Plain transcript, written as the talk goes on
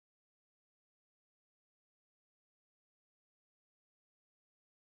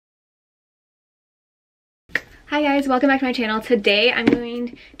Hi guys, welcome back to my channel. Today I'm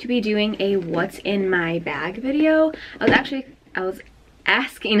going to be doing a what's in my bag video. I was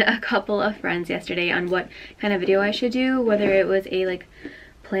asking a couple of friends yesterday on what kind of video I should do, whether it was a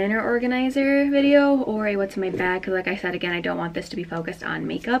planner organizer video or a what's in my bag, because like I said again, I don't want this to be focused on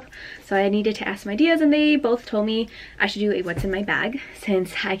makeup. So I needed to ask some ideas and they both told me I should do a what's in my bag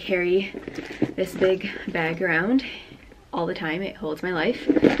since I carry this big bag around all the time. It holds my life.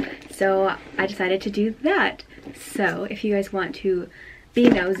 So I decided to do that. So if you guys want to be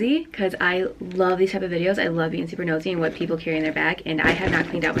nosy, because I love these type of videos, I love being super nosy and what people carry in their bag, and I have not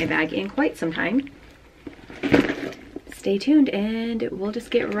cleaned out my bag in quite some time. Stay tuned and we'll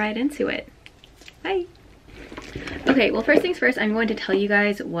just get right into it. Bye. Okay, well first things first, I'm going to tell you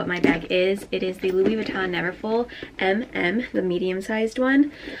guys what my bag is. It is the Louis Vuitton Neverfull MM, the medium-sized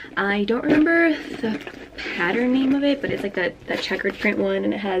one. I don't remember the pattern name of it, but it's like the checkered print one,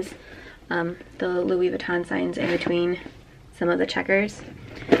 and it has the Louis Vuitton signs in between some of the checkers.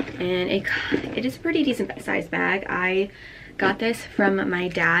 And it is a pretty decent sized bag. I got this from my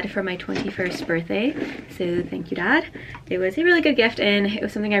dad for my 21st birthday, so thank you, Dad. It was a really good gift and it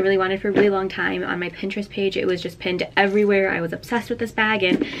was something I really wanted for a really long time. On my Pinterest page it was just pinned everywhere. I was obsessed with this bag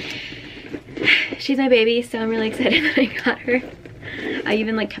and she's my baby, so I'm really excited that I got her. I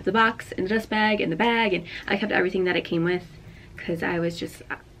even kept the box and the dust bag and the bag, and I kept everything that it came with because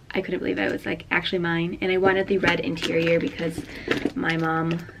I couldn't believe it was actually mine. And I wanted the red interior because my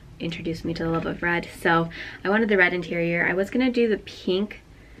mom introduced me to the love of red, so I wanted the red interior. I was gonna do the pink,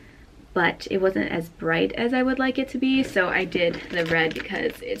 but it wasn't as bright as I would like it to be, so I did the red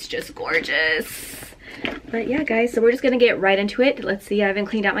because it's just gorgeous. But yeah guys, so we're just gonna get right into it. Let's see, I haven't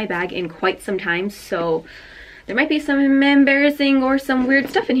cleaned out my bag in quite some time, so there might be some embarrassing or some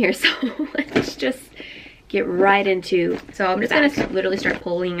weird stuff in here, so let's just get right into. So I'm just gonna literally start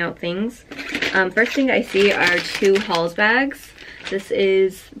pulling out things. First thing I see are two Halls bags. This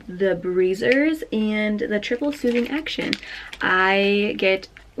is the Breezers and the Triple Soothing Action.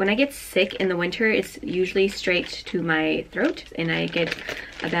 When I get sick in the winter, it's usually straight to my throat and I get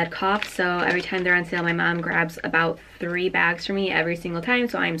a bad cough. So every time they're on sale, my mom grabs about 3 bags for me every single time.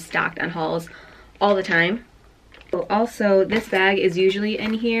 So I'm stocked on Halls all the time. Also, this bag is usually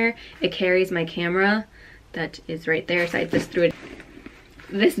in here. It carries my camera that is right there, so I just threw it.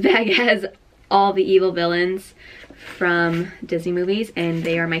 This bag has all the evil villains from Disney movies and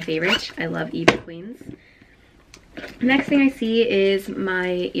they are my favorite. I love evil queens. Next thing I see is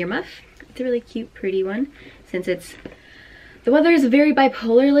my earmuff. It's a really cute, pretty one. Since the weather is very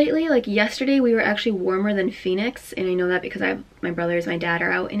bipolar lately. Yesterday we were actually warmer than Phoenix, and I know that because my brothers, my dad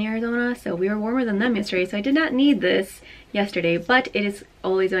are out in Arizona, so we were warmer than them yesterday, so I did not need this yesterday, but it is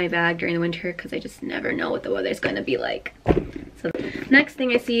always in my bag during the winter because I just never know what the weather's going to be like. So next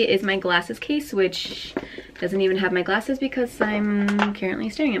thing I see is my glasses case, which doesn't even have my glasses because I'm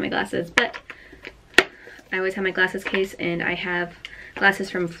currently staring at my glasses, but I always have my glasses case, and I have glasses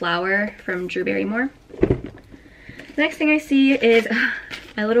from Flower from Drew Barrymore. Next thing I see is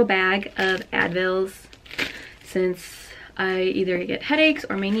my little bag of Advils, since I either get headaches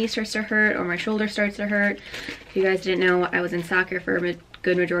or my knee starts to hurt or my shoulder starts to hurt. If you guys didn't know, I was in soccer for a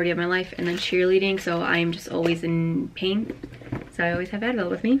good majority of my life and then cheerleading, so I'm just always in pain. So I always have Advil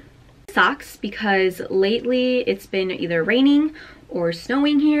with me. Socks, because lately it's been either raining or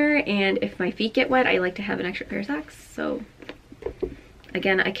snowing here, and if my feet get wet, I like to have an extra pair of socks. So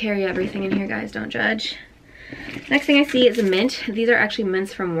again, I carry everything in here, guys, don't judge. Next thing I see is a mint. These are actually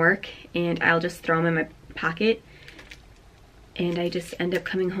mints from work, and I'll just throw them in my pocket. And I just end up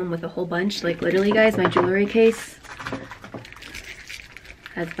coming home with a whole bunch. Literally, guys, my jewelry case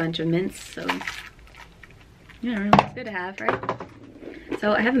has a bunch of mints, so yeah, really, it's good to have, right?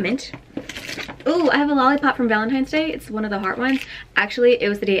 So I have a mint. Oh, I have a lollipop from Valentine's Day. It's one of the heart ones. Actually, it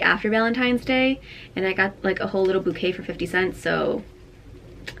was the day after Valentine's Day, and I got a whole little bouquet for 50 cents, so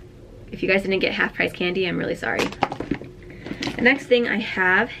if you guys didn't get half price candy, I'm really sorry. The next thing I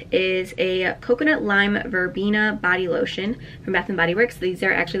have is a coconut lime verbena body lotion from Bath & Body Works. These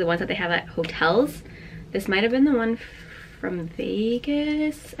are actually the ones that they have at hotels. This might have been the one from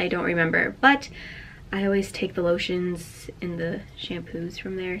Vegas. I don't remember, but I always take the lotions and the shampoos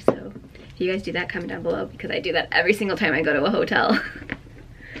from there. So if you guys do that, comment down below because I do that every single time I go to a hotel.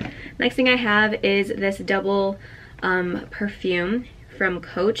 Next thing I have is this double perfume from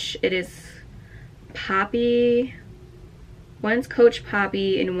Coach. It is Poppy. One's Coach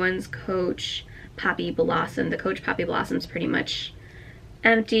Poppy and one's Coach Poppy Blossom. The Coach Poppy Blossom's pretty much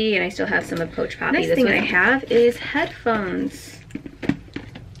empty, and I still have some of Coach Poppy. Next thing I have is headphones.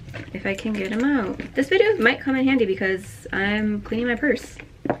 If I can get them out. This video might come in handy because I'm cleaning my purse.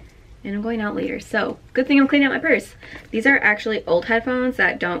 and I'm going out later. So good thing I'm cleaning out my purse. These are actually old headphones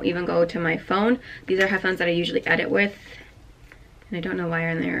that don't even go to my phone. These are headphones that I usually edit with, and I don't know why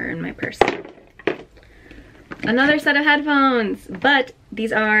they're in my purse. Another set of headphones, but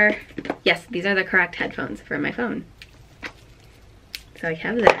these are, yes, these are the correct headphones for my phone. So I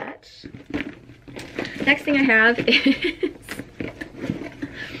have that. Next thing I have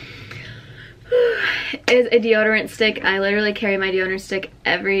is a deodorant stick. I literally carry my deodorant stick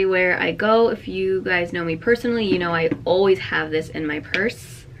everywhere I go. If you guys know me personally, you know I always have this in my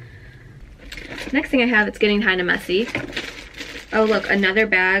purse. Next thing I have, it's getting kind of messy. Oh look, another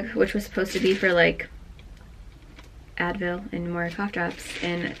bag, which was supposed to be for like Advil and more cough drops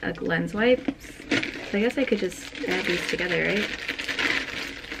and a lens wipes. So I guess I could just add these together, right?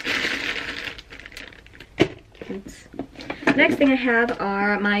 Oops. Next thing I have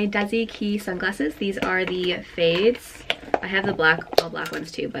are my Desi Key sunglasses. These are the fades. I have the black, all black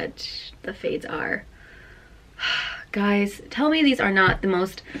ones too, but the fades are... Guys, tell me these are not the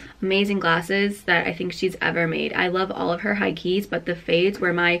most amazing glasses that I think she's ever made. I love all of her high keys, but the fades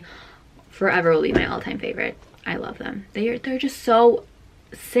were my, forever will be my all-time favorite. I love them. They're just so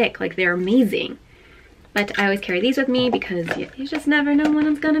sick, like they're amazing. But I always carry these with me because you just never know when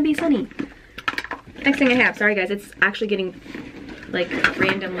it's gonna be sunny. Next thing I have, sorry guys, it's actually getting like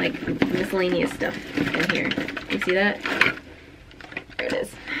random like miscellaneous stuff in here. You see that? There it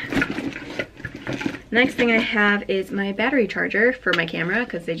is. Next thing I have is my battery charger for my camera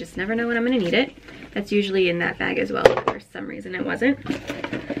because they just never know when I'm gonna need it. That's usually in that bag as well. For some reason it wasn't.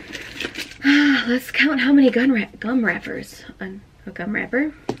 Let's count how many gum wrappers. A gum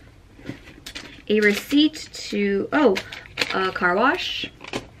wrapper. A receipt to, a car wash.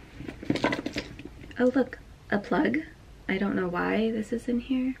 Oh look, a plug. I don't know why this is in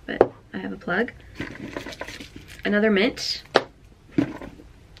here, but I have a plug. Another mint.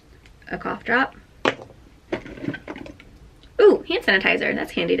 A cough drop. Ooh, hand sanitizer.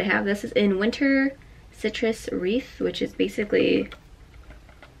 That's handy to have. This is in Winter Citrus Wreath, which is basically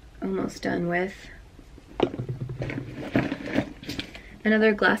almost done with.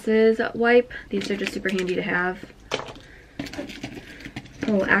 Another glasses wipe. These are just super handy to have.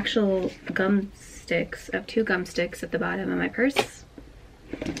 Oh, actual gum sticks. I have 2 gum sticks at the bottom of my purse.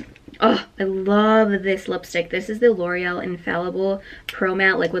 Oh, I love this lipstick. This is the L'Oreal Infallible Pro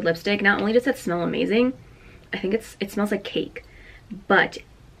Matte Liquid Lipstick. Not only does it smell amazing, I think it smells like cake, but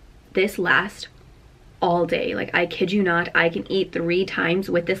this lasts all day. Like, I kid you not, I can eat 3 times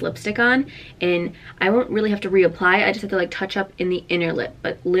with this lipstick on and I won't really have to reapply. I just have to like touch up in the inner lip,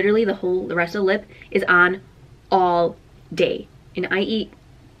 but literally the rest of the lip is on all day. And I eat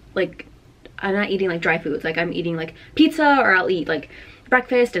like, I'm not eating like dry foods. Like I'm eating like pizza, or I'll eat like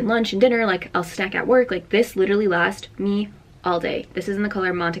breakfast and lunch and dinner. Like I'll snack at work. Like this literally lasts me all day. This is in the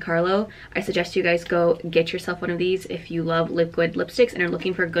color Monte Carlo. I suggest you guys go get yourself one of these if you love liquid lipsticks and are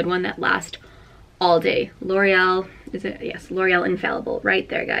looking for a good one that lasts all day. L'Oreal, is it? Yes, L'Oreal Infallible, right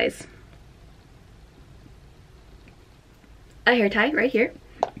there, guys. A hair tie right here.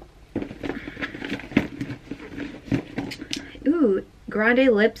 Ooh,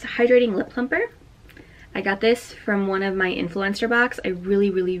 Grande Lips Hydrating Lip Plumper. I got this from one of my Influencer box. I really,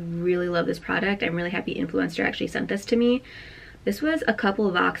 really, really love this product. I'm really happy Influencer actually sent this to me. This was a couple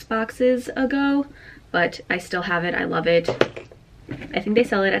of Vox boxes ago, but I still have it. I love it. I think they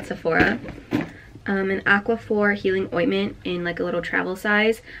sell it at Sephora. An Aquaphor Healing Ointment in like a little travel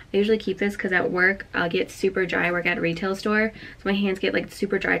size. I usually keep this because at work I'll get super dry. I work at a retail store, so my hands get like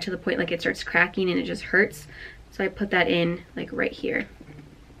super dry to the point like it starts cracking and it just hurts. So I put that in like right here.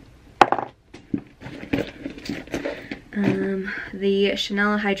 The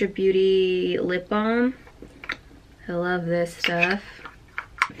Chanel Hydra Beauty Lip Balm. I love this stuff.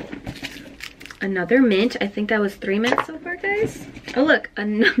 Another mint. I think that was 3 mints so far, guys. Oh look,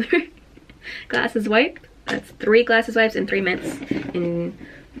 another glasses wipe. That's 3 glasses wipes and 3 mints in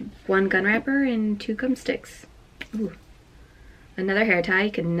 1 gun wrapper and 2 gum sticks. Ooh. Another hair tie.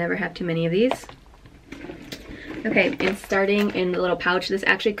 You can never have too many of these. Okay, and starting in the little pouch, this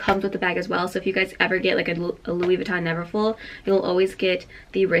actually comes with the bag as well. So if you guys ever get like a Louis Vuitton Neverfull, you'll always get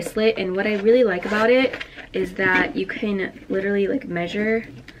the wristlet. And what I really like about it is that you can literally like measure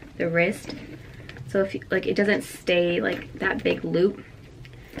the wrist. So if you, like, it doesn't stay like that big loop.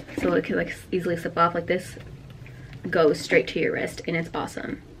 So it can like easily slip off. Like this goes straight to your wrist and it's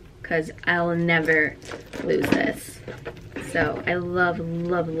awesome because I'll never lose this. So I love,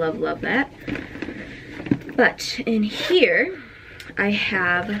 love, love, love that. But in here, I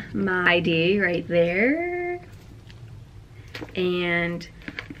have my ID right there. And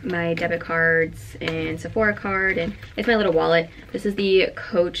my debit cards and Sephora card, and it's my little wallet. This is the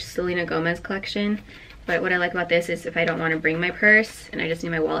Coach Selena Gomez collection. But what I like about this is if I don't want to bring my purse and I just need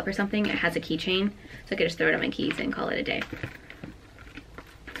my wallet for something, it has a keychain. So I can just throw it on my keys and call it a day.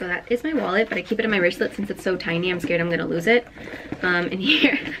 So that is my wallet, but I keep it in my bracelet since it's so tiny. I'm scared I'm gonna lose it. In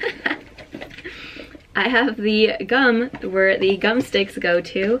here, I have the gum where the gum sticks go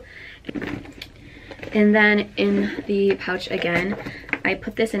to. And then in the pouch again, I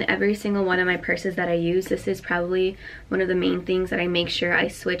put this in every single one of my purses that I use. This is probably one of the main things that I make sure I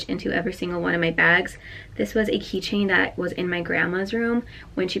switch into every single one of my bags. This was a keychain that was in my grandma's room.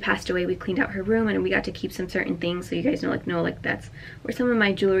 When she passed away, we cleaned out her room and we got to keep some certain things, so you guys know like that's where some of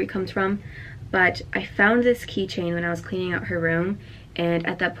my jewelry comes from. But I found this keychain when I was cleaning out her room, and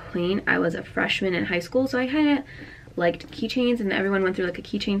at that point I was a freshman in high school, so I kind of liked keychains, and everyone went through like a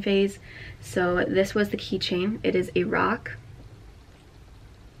keychain phase. So this was the keychain. It is a rock.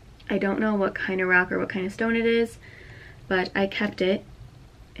 I don't know what kind of rock or what kind of stone it is, but I kept it,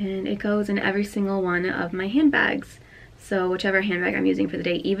 and it goes in every single one of my handbags. So whichever handbag I'm using for the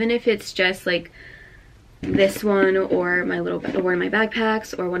day, even if it's just like this one or my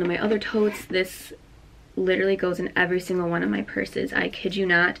backpacks or one of my other totes, this literally goes in every single one of my purses. I kid you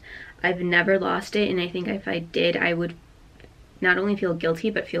not. I've never lost it, and I think if I did, I would not only feel guilty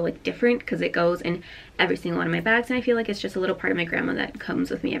but feel like different, because it goes in every single one of my bags, and I feel like it's just a little part of my grandma that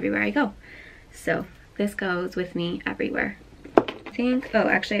comes with me everywhere I go. So this goes with me everywhere. I think, oh,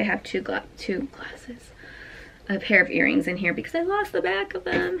 actually I have two glasses, a pair of earrings in here because I lost the back of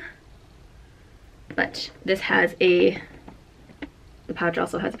them. But this has the pouch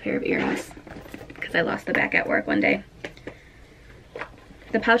also has a pair of earrings because I lost the back at work one day.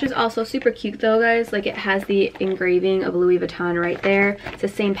 The pouch is also super cute though, guys. Like, it has the engraving of Louis Vuitton right there. It's the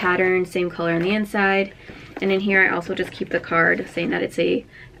same pattern, same color on the inside. And in here I also just keep the card saying that it's a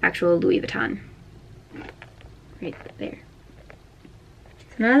actual Louis Vuitton. Right there.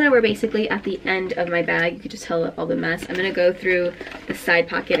 So now that we're basically at the end of my bag, you can just tell all the mess. I'm gonna go through the side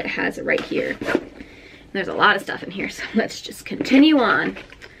pocket it has right here. There's a lot of stuff in here, so let's just continue on.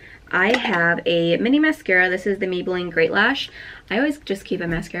 I have a mini mascara. This is the Maybelline Great Lash. I always just keep a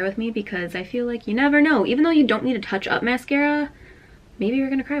mascara with me because I feel like you never know. Even though you don't need a touch-up mascara, maybe you're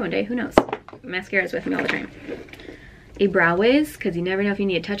gonna cry one day, who knows? Mascara is with me all the time. A brow wiz, because you never know if you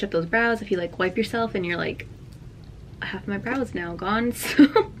need to touch up those brows. If you like wipe yourself and you're like, half my brows now gone.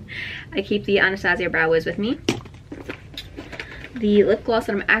 So I keep the Anastasia brow wiz with me. The lip gloss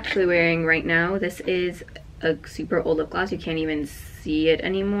that I'm actually wearing right now, this is a super old lip gloss. You can't even see it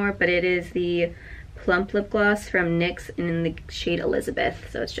anymore, but it is the Plump lip gloss from NYX in the shade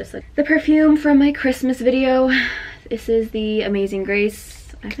Elizabeth. So it's just like the perfume from my Christmas video. This is the Amazing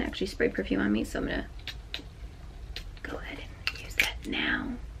Grace. I can actually spray perfume on me, so I'm gonna go ahead and use that now.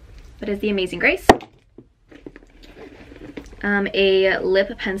 But it's the Amazing Grace. A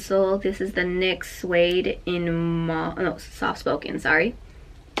lip pencil. This is the NYX Suede in Soft Spoken, sorry.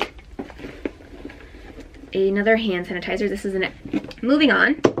 Another hand sanitizer. This is moving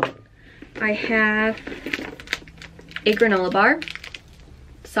on. I have a granola bar,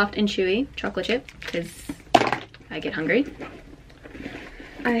 soft and chewy, chocolate chip, because I get hungry.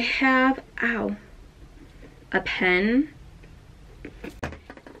 I have, a pen,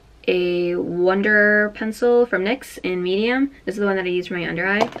 a Wonder pencil from NYX in medium. This is the one that I use for my under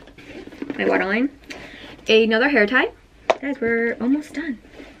eye, my waterline. Another hair tie. Guys, we're almost done.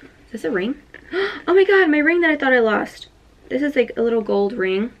 Is this a ring? Oh my god, my ring that I thought I lost. This is like a little gold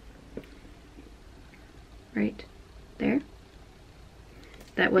ring. Right there.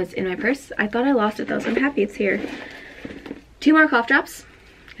 That was in my purse. I thought I lost it though, so I'm happy it's here. 2 more cough drops,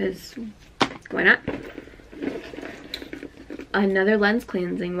 because why not? Another lens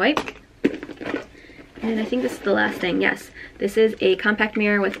cleansing wipe. And I think this is the last thing. Yes, this is a compact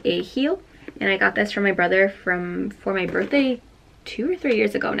mirror with a heel, and I got this from my brother for my birthday 2 or 3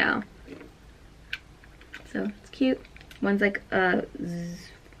 years ago now. So it's cute. One's like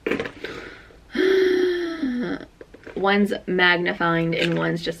one's magnifying and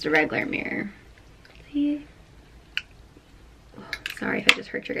one's just a regular mirror. See? Oh, sorry if I just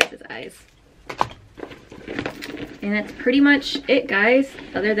hurt your guys' eyes. And that's pretty much it, guys,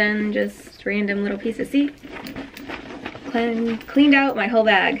 other than just random little pieces. See? Cleaned out my whole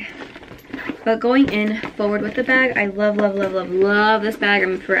bag. But going in forward with the bag, I love, love, love, love, love this bag.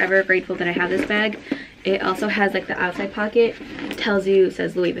 I'm forever grateful that I have this bag. It also has like the outside pocket. It tells you, it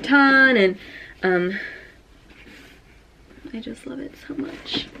says Louis Vuitton, and I just love it so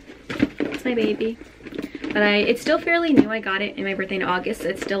much. It's my baby. But it's still fairly new. I got it in my birthday in August.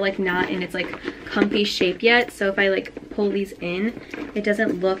 It's still like not in its like comfy shape yet. So if I like pull these in. It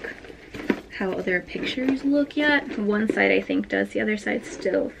doesn't look how other pictures look yet. One side I think does, the other side's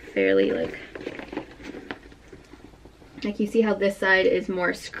still fairly like you see how this side is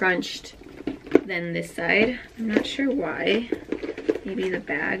more scrunched than this side. I'm not sure why. Maybe the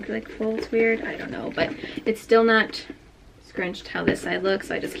bag like folds weird, I don't know, but it's still not scrunched how this side looks,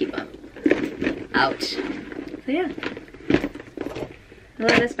 so I just keep them out. So yeah, I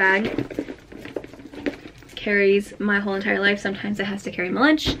love this bag. Carries my whole entire life. Sometimes it has to carry my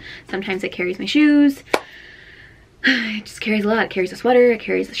lunch, sometimes it carries my shoes. It just carries a lot. It carries a sweater, it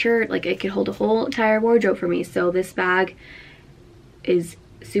carries a shirt, like it could hold a whole entire wardrobe for me. So this bag is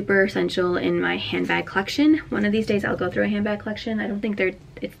super essential in my handbag collection. One of these days I'll go through a handbag collection. I don't think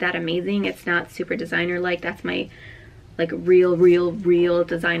it's that amazing. It's not super designer like. That's my like real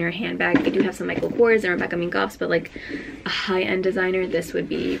designer handbag. I do have some Michael Kors and Rebecca Minkoffs, but like a high-end designer, this would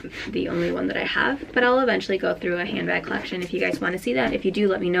be the only one that I have. But I'll eventually go through a handbag collection if you guys want to see that. If you do,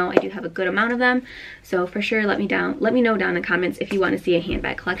 let me know. I do have a good amount of them, so for sure let me know down in the comments if you want to see a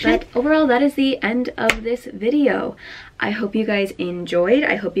handbag collection. But overall, that is the end of this video. I hope you guys enjoyed.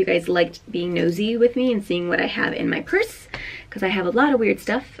 I hope you guys liked being nosy with me and seeing what I have in my purse, because I have a lot of weird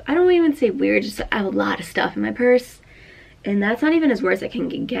stuff. I don't even say weird, just I have a lot of stuff in my purse. And that's not even as worse as it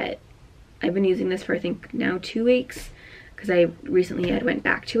can get. I've been using this for I think now 2 weeks, because I recently went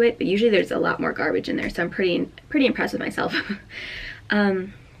back to it, but usually there's a lot more garbage in there, so I'm pretty impressed with myself.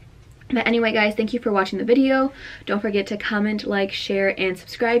 But anyway guys, thank you for watching the video. Don't forget to comment, like, share, and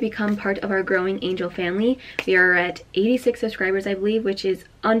subscribe. Become part of our growing angel family. We are at 86 subscribers, I believe, which is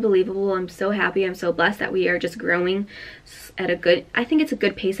unbelievable. I'm so happy. I'm so blessed that we are just growing at a good, I think it's a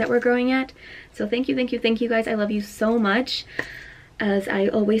good pace that we're growing at. So thank you guys. I love you so much. As I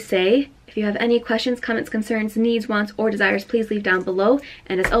always say, if you have any questions, comments, concerns, needs, wants, or desires, please leave down below.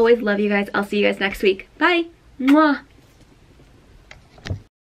 And as always, love you guys. I'll see you guys next week. Bye. Mwah.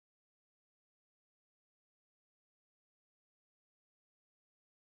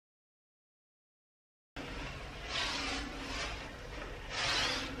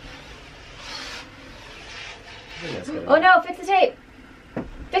 Oh no, fix the tape!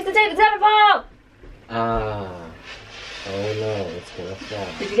 Fix the tape, it's gonna fall! Ah. Oh no, it's gonna fall.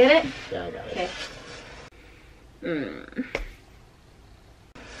 Did you get it? Yeah, I got it. Okay.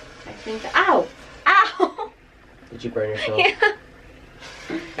 I think that, ow! Ow! Did you burn yourself? Yeah.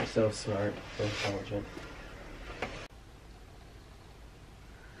 You're so smart, so intelligent.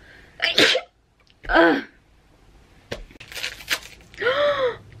 Ugh.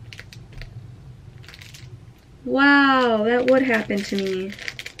 Wow, that would happen to me.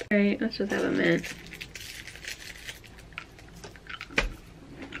 Alright, let's just have a minute.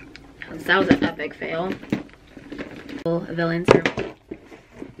 That was an epic fail. Villains are...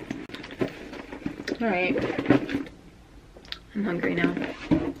 Alright. I'm hungry now.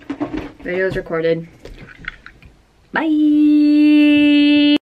 Video's recorded. Bye!